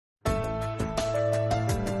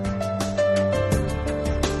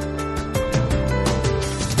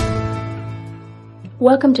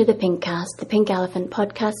Welcome to the Pinkcast, the Pink Elephant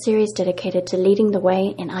podcast series dedicated to leading the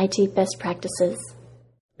way in IT best practices.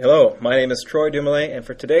 Hello, my name is Troy DuMoulin, and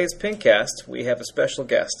for today's Pinkcast, we have a special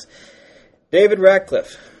guest, David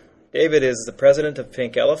Ratcliffe. David is the president of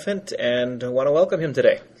Pink Elephant, and I want to welcome him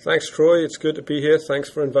today. Thanks, Troy. It's good to be here. Thanks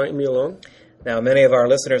for inviting me along. Now, many of our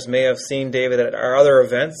listeners may have seen David at our other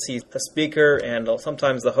events. He's a speaker and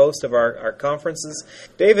sometimes the host of our conferences.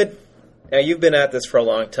 David, now you've been at this for a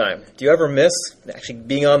long time. Do you ever miss actually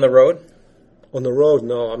being on the road? On the road,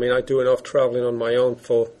 no. I mean, I do enough traveling on my own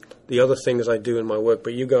for the other things I do in my work,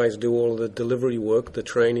 but you guys do all the delivery work, the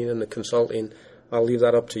training and the consulting. I'll leave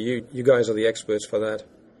that up to you. You guys are the experts for that.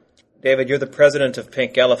 David, you're the president of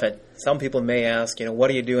Pink Elephant. Some people may ask, what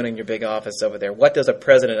are you doing in your big office over there? What does a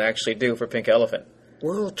president actually do for Pink Elephant?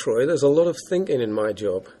 Well, Troy, there's a lot of thinking in my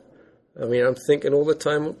job. I mean, I'm thinking all the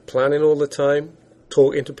time, planning all the time,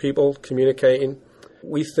 talking to people, communicating.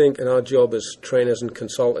 We think in our job as trainers and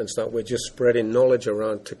consultants that we're just spreading knowledge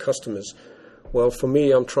around to customers. Well, for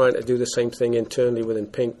me, I'm trying to do the same thing internally within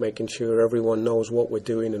Pink, making sure everyone knows what we're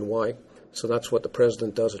doing and why. So that's what the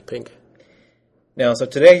president does at Pink. Now, so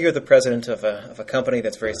today you're the president of a company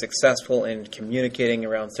that's very successful in communicating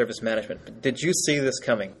around service management. Did you see this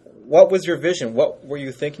coming? What was your vision? What were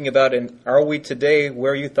you thinking about? And are we today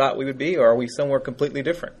where you thought we would be, or are we somewhere completely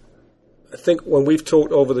different? I think when we've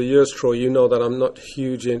talked over the years, Troy, you know that I'm not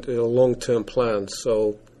huge into long-term plans.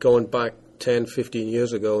 So going back 10, 15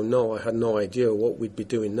 years ago, no, I had no idea what we'd be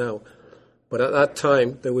doing now. But at that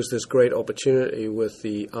time, there was this great opportunity with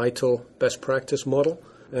the ITIL best practice model.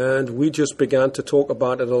 And we just began to talk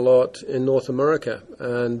about it a lot in North America.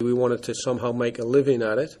 And we wanted to somehow make a living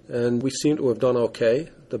at it. And we seem to have done okay.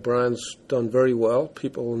 The brand's done very well.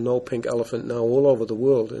 People know Pink Elephant now all over the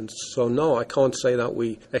world. And so, no, I can't say that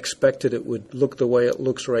we expected it would look the way it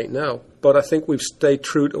looks right now. But I think we've stayed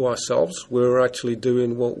true to ourselves. We're actually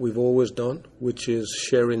doing what we've always done, which is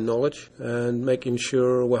sharing knowledge and making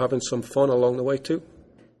sure we're having some fun along the way too.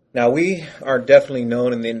 Now, we are definitely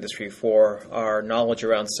known in the industry for our knowledge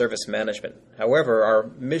around service management. However, our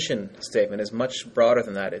mission statement is much broader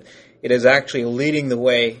than that. It is actually leading the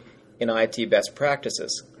way in IT best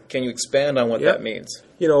practices. Can you expand on what that means?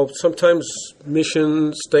 Sometimes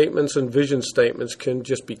mission statements and vision statements can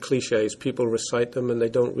just be cliches. People recite them and they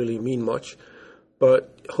don't really mean much.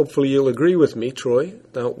 But hopefully you'll agree with me, Troy,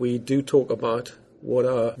 that we do talk about what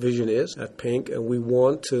our vision is at Pink, and we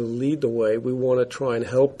want to lead the way. We want to try and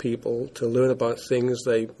help people to learn about things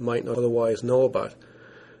they might not otherwise know about.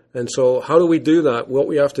 And so how do we do that? What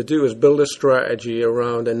we have to do is build a strategy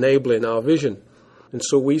around enabling our vision. And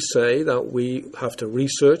so we say that we have to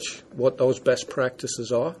research what those best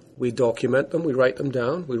practices are. We document them, we write them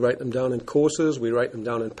down. We write them down in courses, we write them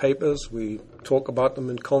down in papers, we talk about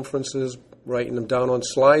them in conferences, writing them down on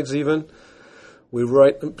slides even. We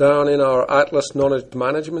write them down in our Atlas knowledge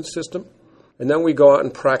management system, and then we go out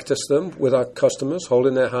and practice them with our customers,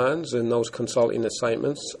 holding their hands in those consulting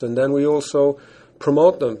assignments. And then we also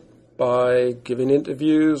promote them by giving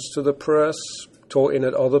interviews to the press, talking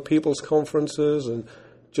at other people's conferences, and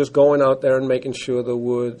just going out there and making sure the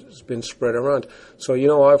word has been spread around. So,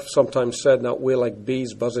 I've sometimes said that we're like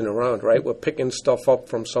bees buzzing around, right? We're picking stuff up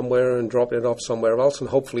from somewhere and dropping it off somewhere else, and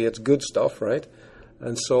hopefully it's good stuff, right?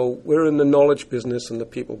 And so we're in the knowledge business and the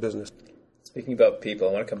people business. Speaking about people,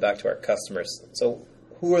 I want to come back to our customers. So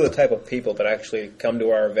who are the type of people that actually come to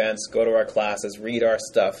our events, go to our classes, read our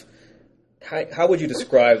stuff? How would you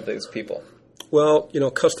describe these people? Well,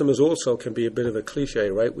 customers also can be a bit of a cliche,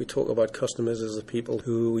 right? We talk about customers as the people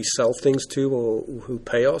who we sell things to or who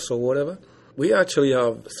pay us or whatever. We actually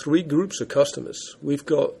have three groups of customers. We've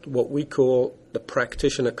got what we call the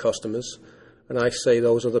practitioner customers. And I say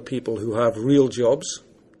those are the people who have real jobs,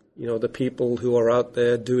 the people who are out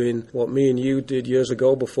there doing what me and you did years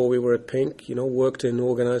ago before we were at Pink, worked in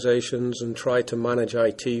organizations and tried to manage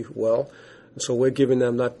IT well. And so we're giving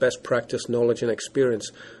them that best practice knowledge and experience.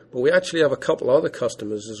 But we actually have a couple other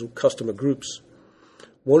customers as customer groups.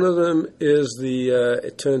 One of them is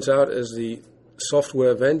it turns out, is the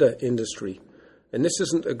software vendor industry. And this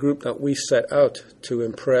isn't a group that we set out to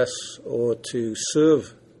impress or to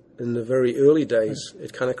serve. In the very early days,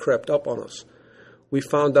 it kind of crept up on us. We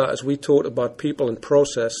found out as we talked about people and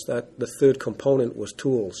process that the third component was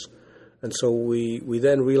tools. And so we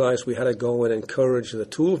then realized we had to go and encourage the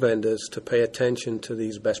tool vendors to pay attention to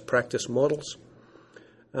these best practice models.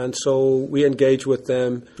 And so we engage with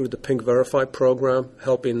them through the Pink Verify program,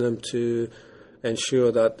 helping them to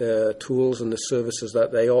ensure that their tools and the services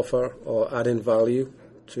that they offer are adding value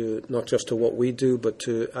to not just to what we do, but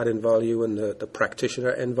to add in value in the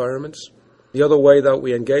practitioner environments. The other way that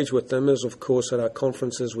we engage with them is, of course, at our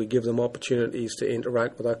conferences. We give them opportunities to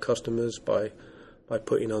interact with our customers by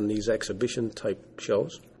putting on these exhibition-type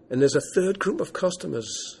shows. And there's a third group of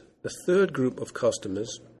customers. The third group of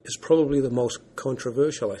customers is probably the most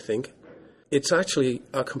controversial, I think. It's actually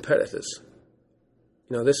our competitors.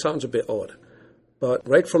 This sounds a bit odd, but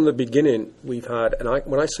right from the beginning, we've had, and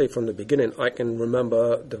when I say from the beginning, I can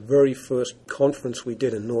remember the very first conference we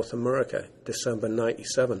did in North America, December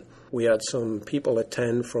 97. We had some people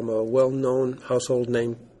attend from a well-known household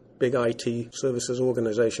name, big IT services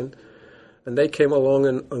organization, and they came along,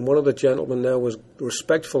 and one of the gentlemen there was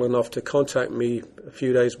respectful enough to contact me a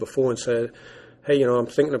few days before and said, hey, I'm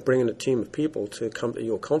thinking of bringing a team of people to come to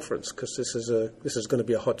your conference because this is going to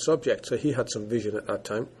be a hot subject. So he had some vision at that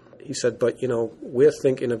time. He said, but, we're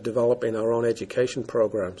thinking of developing our own education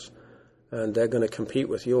programs, and they're going to compete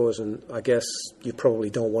with yours, and I guess you probably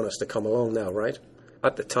don't want us to come along now, right?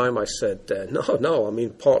 At the time, I said, no.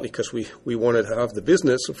 Partly because we wanted to have the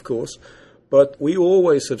business, of course, but we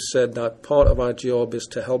always have said that part of our job is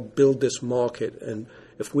to help build this market, and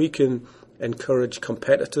if we can encourage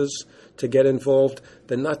competitors to get involved,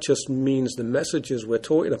 then that just means the messages we're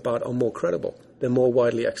talking about are more credible. They're more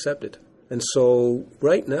widely accepted. And so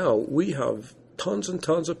right now, we have tons and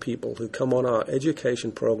tons of people who come on our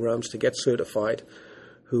education programs to get certified,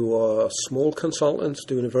 who are small consultants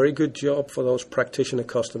doing a very good job for those practitioner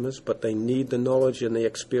customers, but they need the knowledge and the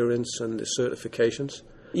experience and the certifications.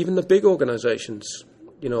 Even the big organizations,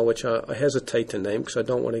 which I hesitate to name because I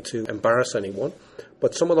don't want to embarrass anyone,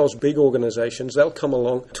 but some of those big organizations, they'll come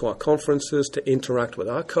along to our conferences to interact with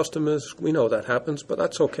our customers. We know that happens, but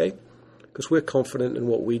that's okay because we're confident in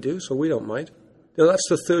what we do, so we don't mind. That's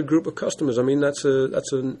the third group of customers. That's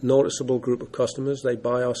a noticeable group of customers. They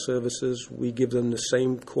buy our services. We give them the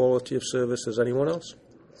same quality of service as anyone else.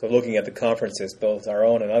 So looking at the conferences, both our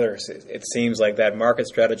own and others, it seems like that market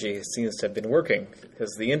strategy seems to have been working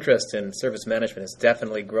because the interest in service management is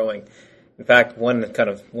definitely growing. In fact, one kind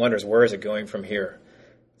of wonders, where is it going from here?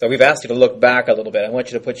 So we've asked you to look back a little bit. I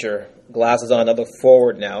want you to put your glasses on and look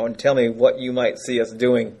forward now and tell me what you might see us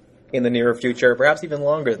doing in the near future, perhaps even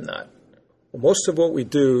longer than that. Well, most of what we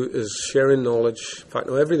do is sharing knowledge. In fact,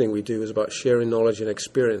 everything we do is about sharing knowledge and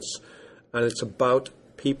experience. And it's about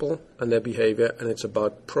people and their behavior, and it's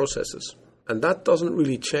about processes. And that doesn't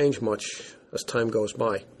really change much as time goes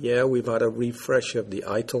by. Yeah, we've had a refresh of the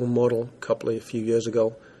ITIL model a few years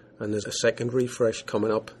ago, and there's a second refresh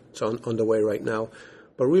coming up. It's underway right now.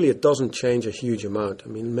 But really, it doesn't change a huge amount.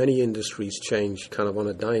 Many industries change kind of on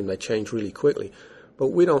a dime. They change really quickly.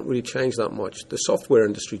 But we don't really change that much. The software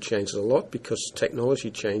industry changes a lot because technology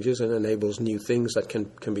changes and enables new things that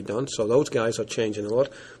can be done. So those guys are changing a lot.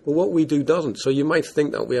 But what we do doesn't. So you might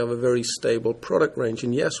think that we have a very stable product range.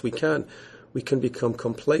 And yes, we can. We can become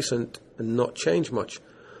complacent and not change much.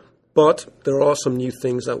 But there are some new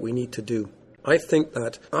things that we need to do. I think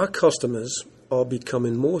that our customers are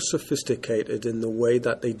becoming more sophisticated in the way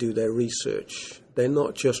that they do their research. They're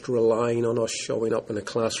not just relying on us showing up in a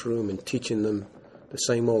classroom and teaching them the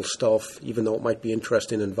same old stuff, even though it might be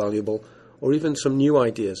interesting and valuable, or even some new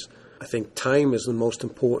ideas. I think time is the most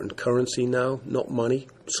important currency now, not money.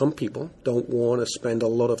 Some people don't want to spend a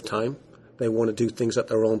lot of time. They want to do things at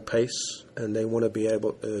their own pace, and they want to be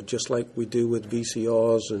able to, just like we do with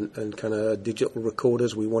VCRs and kind of digital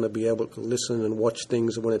recorders, we want to be able to listen and watch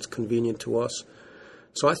things when it's convenient to us.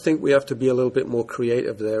 So I think we have to be a little bit more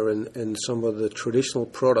creative there in some of the traditional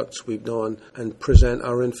products we've done and present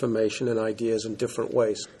our information and ideas in different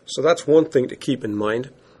ways. So that's one thing to keep in mind,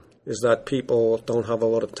 is that people don't have a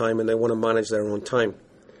lot of time and they want to manage their own time.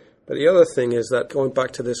 But the other thing is that, going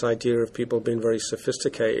back to this idea of people being very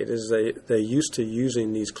sophisticated, is they're used to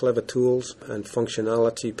using these clever tools and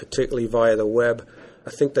functionality, particularly via the web. I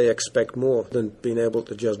think they expect more than being able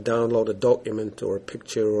to just download a document or a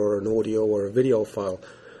picture or an audio or a video file.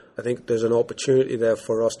 I think there's an opportunity there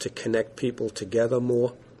for us to connect people together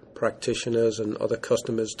more, practitioners and other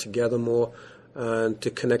customers together more, and to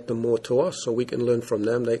connect them more to us so we can learn from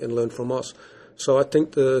them, they can learn from us. So I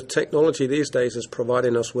think the technology these days is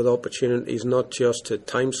providing us with opportunities not just to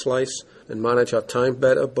time slice and manage our time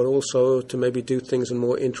better, but also to maybe do things in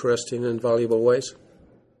more interesting and valuable ways.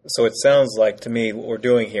 So it sounds like to me what we're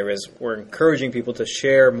doing here is we're encouraging people to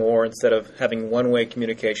share more instead of having one-way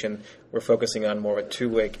communication. We're focusing on more of a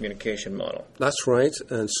two-way communication model. That's right,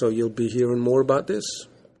 and so you'll be hearing more about this.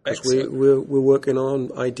 Because we're working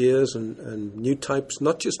on ideas and new types,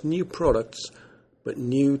 not just new products, but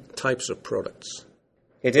new types of products.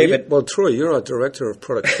 Hey, David. Well, Troy, you're our Director of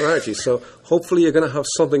Product Strategy, so hopefully you're going to have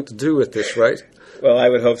something to do with this, right? Well, I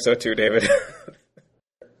would hope so too, David.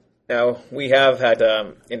 Now, we have had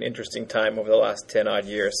an interesting time over the last 10-odd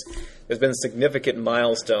years. There's been significant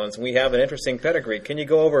milestones. We have an interesting pedigree. Can you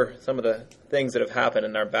go over some of the things that have happened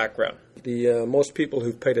in our background? Most people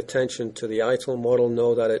who've paid attention to the ITIL model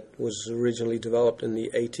know that it was originally developed in the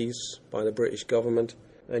 80s by the British government.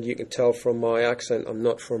 And you can tell from my accent, I'm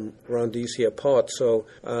not from around these here parts. So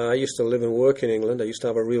I used to live and work in England. I used to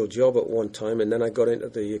have a real job at one time. And then I got into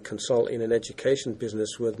the consulting and education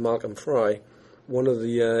business with Malcolm Fry. One of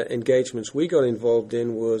the engagements we got involved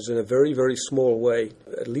in was in a very, very small way,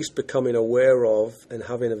 at least becoming aware of and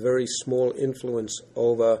having a very small influence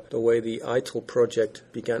over the way the ITIL project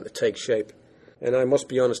began to take shape. And I must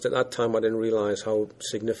be honest, at that time I didn't realize how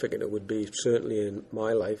significant it would be, certainly in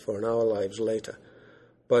my life or in our lives later.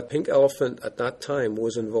 But Pink Elephant at that time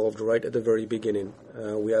was involved right at the very beginning.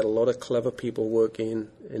 We had a lot of clever people working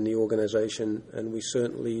in the organization, and we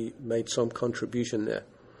certainly made some contribution there.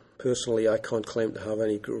 Personally, I can't claim to have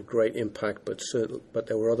any great impact, but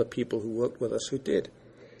there were other people who worked with us who did.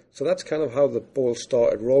 So that's kind of how the ball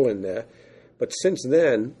started rolling there. But since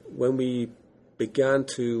then, when we began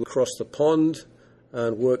to cross the pond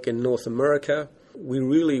and work in North America, we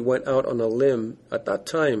really went out on a limb. At that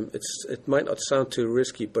time, it might not sound too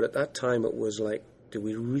risky, but at that time it was like, do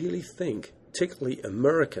we really think, particularly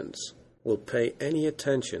Americans, will pay any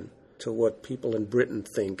attention to what people in Britain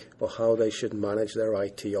think or how they should manage their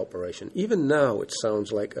IT operation? Even now, it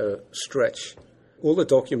sounds like a stretch. All the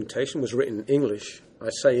documentation was written in English. I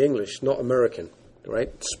say English, not American,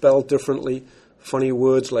 right? Spelled differently, funny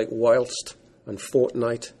words like whilst and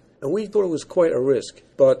fortnight. And we thought it was quite a risk.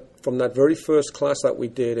 But from that very first class that we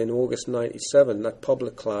did in August 97, that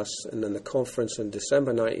public class, and then the conference in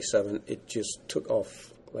December 97, it just took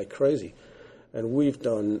off like crazy. And we've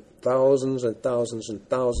done thousands and thousands and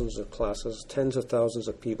thousands of classes, tens of thousands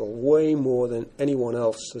of people, way more than anyone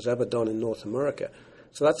else has ever done in North America.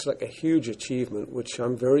 So that's like a huge achievement, which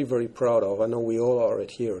I'm very, very proud of. I know we all are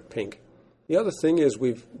here at Pink. The other thing is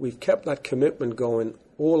we've kept that commitment going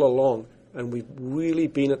all along, and we've really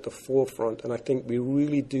been at the forefront, and I think we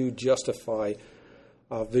really do justify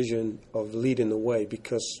our vision of leading the way,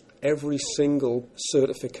 because every single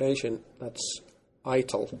certification that's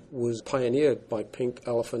ITIL was pioneered by Pink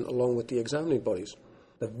Elephant along with the examining bodies.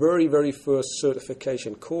 The very, very first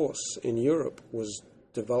certification course in Europe was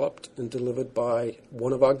developed and delivered by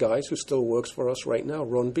one of our guys who still works for us right now,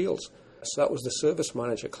 Ron Beals. So that was the service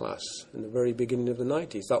manager class in the very beginning of the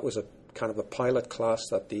 90s. That was a kind of a pilot class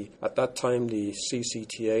that at that time the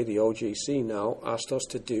CCTA, the OGC now, asked us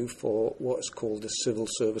to do for what is called the Civil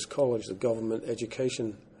Service College, the government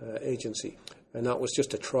education agency. And that was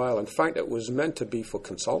just a trial. In fact, it was meant to be for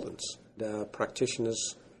consultants. The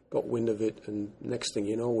practitioners got wind of it, and next thing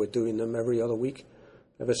you know, we're doing them every other week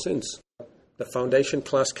ever since. The foundation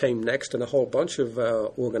class came next, and a whole bunch of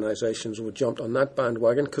organizations were jumped on that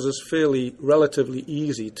bandwagon because it's relatively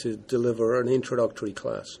easy to deliver an introductory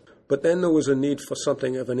class. But then there was a need for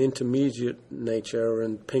something of an intermediate nature,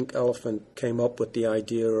 and Pink Elephant came up with the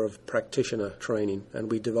idea of practitioner training, and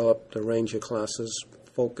we developed a range of classes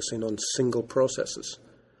focusing on single processes.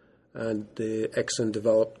 And the Exxon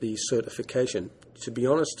developed the certification. To be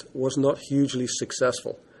honest, was not hugely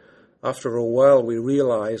successful. After a while, we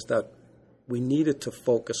realized that we needed to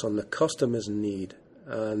focus on the customer's need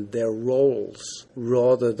and their roles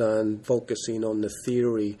rather than focusing on the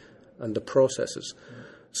theory and the processes.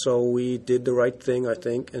 So we did the right thing, I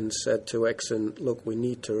think, and said to Exxon, look, we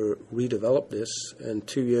need to redevelop this. And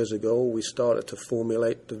 2 years ago, we started to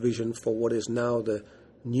formulate the vision for what is now the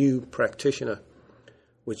new practitioner,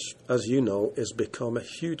 which, as you know, has become a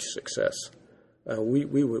huge success.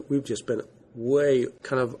 We've just been way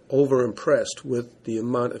kind of over-impressed with the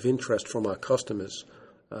amount of interest from our customers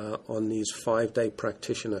on these 5-day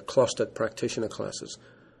clustered practitioner classes.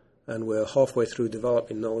 And we're halfway through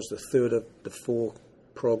developing those. The third of the 4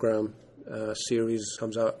 program series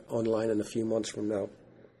comes out online in a few months from now.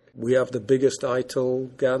 We have the biggest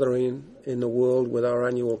ITIL gathering in the world with our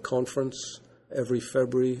annual conference every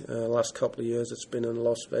February. Last couple of years it's been in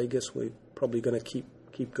Las Vegas. We're probably going to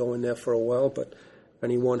keep going there for a while, but if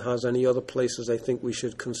anyone has any other places they think we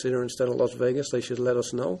should consider instead of Las Vegas, they should let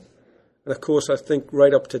us know. And of course, I think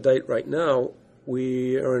right up to date right now,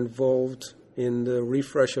 we are involved in the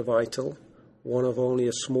refresh of ITIL, one of only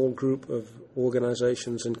a small group of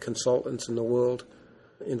organizations and consultants in the world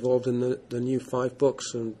involved in the new 5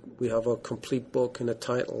 books, and we have a complete book and a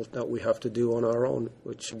title that we have to do on our own,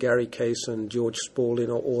 which Gary Case and George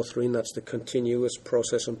Spalding are authoring. That's the Continuous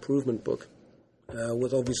Process Improvement book,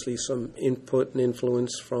 with obviously some input and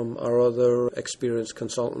influence from our other experienced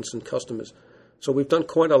consultants and customers. So we've done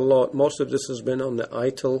quite a lot. Most of this has been on the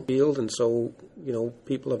ITIL field, and so,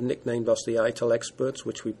 people have nicknamed us the ITIL experts,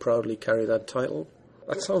 which we proudly carry that title.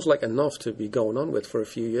 That sounds like enough to be going on with for a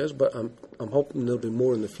few years, but I'm hoping there'll be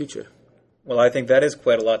more in the future. Well, I think that is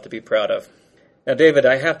quite a lot to be proud of. Now, David,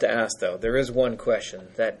 I have to ask, though, there is one question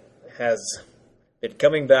that has been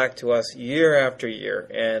coming back to us year after year,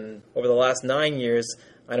 and over the last 9 years,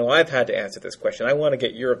 I know I've had to answer this question. I want to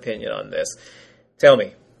get your opinion on this. Tell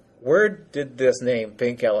me, where did this name,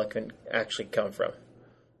 Pink Elephant, actually come from?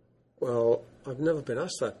 Well, I've never been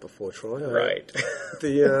asked that before, Troy. Right.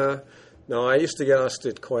 No, I used to get asked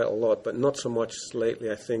it quite a lot, but not so much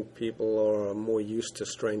lately. I think people are more used to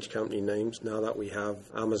strange company names now that we have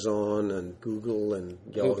Amazon and Google and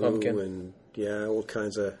Yahoo Pumpkin. And all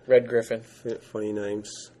kinds of Red Griffin. Funny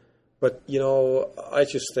names. But, I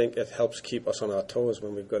just think it helps keep us on our toes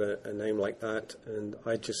when we've got a name like that. And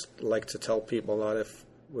I just like to tell people that if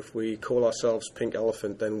we call ourselves Pink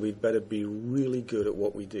Elephant, then we'd better be really good at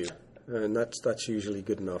what we do. And that's usually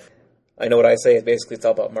good enough. I know what I say. Basically, it's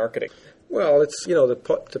all about marketing. Well, it's,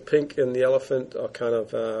 the pink and the elephant are kind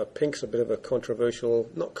of, pink's a bit of a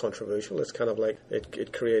not controversial, it's kind of like,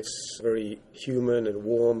 it creates a very human and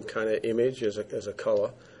warm kind of image as a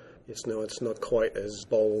colour. It's not quite as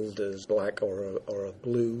bold as black or a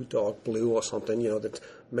blue, dark blue or something. That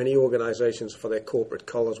many organisations for their corporate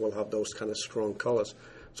colours will have those kind of strong colours.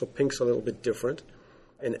 So pink's a little bit different.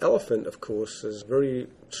 An elephant, of course, is very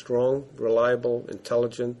strong, reliable,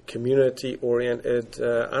 intelligent, community-oriented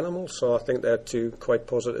animal. So I think they're two quite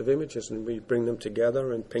positive images, and we bring them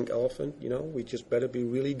together. And Pink Elephant, we just better be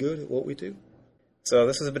really good at what we do. So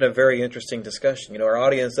this has been a very interesting discussion. Our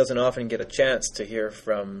audience doesn't often get a chance to hear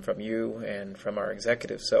from you and from our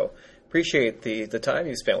executives. So appreciate the time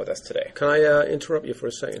you spent with us today. Can I interrupt you for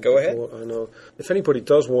a second? Go ahead. I know if anybody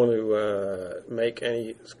does want to make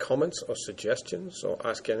any comments or suggestions or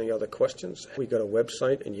ask any other questions, we got a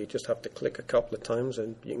website, and you just have to click a couple of times,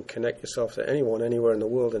 and you can connect yourself to anyone anywhere in the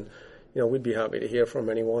world. And we'd be happy to hear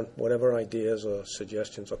from anyone, whatever ideas or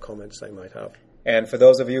suggestions or comments they might have. And for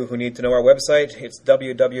those of you who need to know our website, it's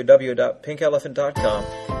www.pinkelephant.com.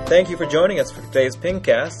 Thank you for joining us for today's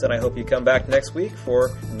Pinkcast, and I hope you come back next week for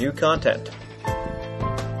new content.